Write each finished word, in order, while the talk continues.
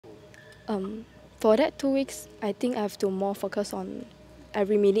For that 2 weeks, I think I have to more focus on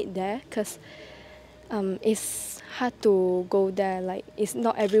every minute there because it's hard to go there. Like it's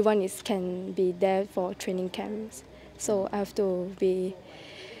not everyone can be there for training camps, so I have to be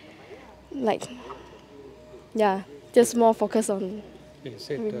like just more focus on You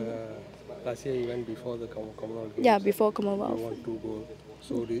said last year you went before the Commonwealth Games. before You Commonwealth. want to go.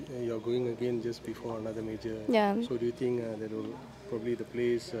 So you're going again just before another major. Yeah. So do you think that will probably the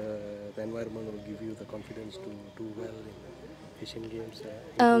place, the environment will give you the confidence to do well in Asian Games,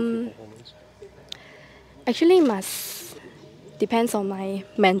 improve your performance? Actually, must depends on my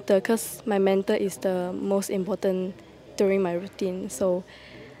mentor because my mentor is the most important during my routine. So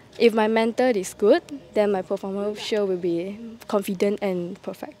if my mentor is good, then my performance sure will be confident and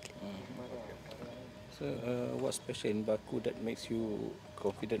perfect. So, what's special in Baku that makes you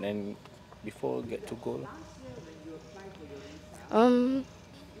confident and before get to goal?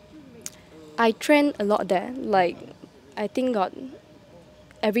 I train a lot there. Like I think got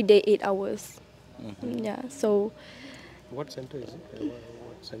every day 8 hours. Yeah. So What center is it?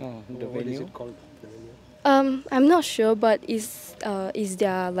 What center? The What is venue? it called? The venue? I'm not sure, but is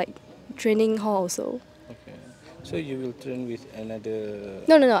their like training hall also? Okay. So you will train with another.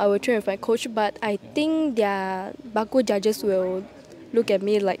 No. I will train with my coach, but I think their Baku judges will look at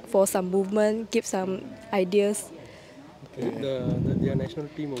me like for some movement, give some ideas. Their national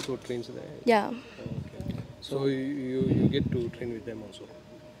team also trains there. Yeah. Okay. So you get to train with them also.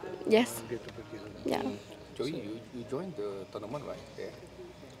 Yes. Get to practice with them. Yeah. Joey, you joined the tournament right there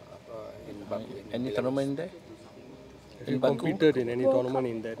in Baku. Any tournament there? Have you In Baku? competed in any World tournament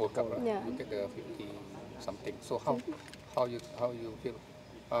in that? World Cup, right? Yeah. You get the 50 something. So how you feel?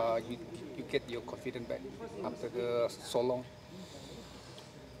 You get your confidence back after the so long.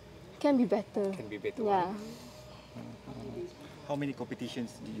 Can be better. Can be better. Yeah. How many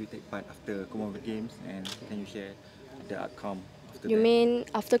competitions did you take part after Commonwealth Games, and can you share the outcome after You that? mean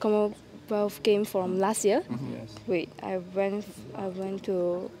after Commonwealth game from last year? Yes. Wait, I went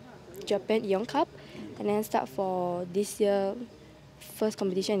to Japan Ion Cup, and then start for this year first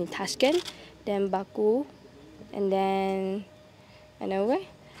competition in Tashkent, then Baku, and then where?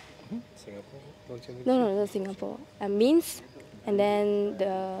 Singapore World Championship. No, not Singapore. Minsk, and then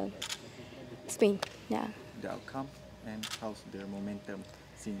the Spain. Yeah. The outcome and how's the momentum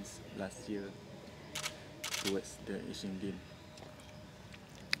since last year towards the Asian Game?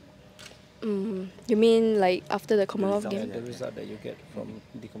 You mean like after the Commonwealth result, game? yeah. The result that you get from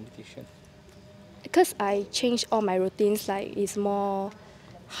the competition. Because I changed all my routines, like it's more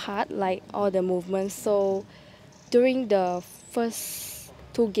hard, like all the movements. So during the first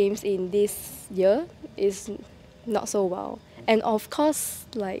 2 games in this year is not so well. And of course,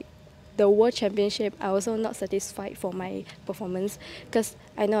 like the World Championship, I also not satisfied for my performance because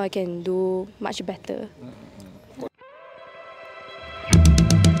I know I can do much better.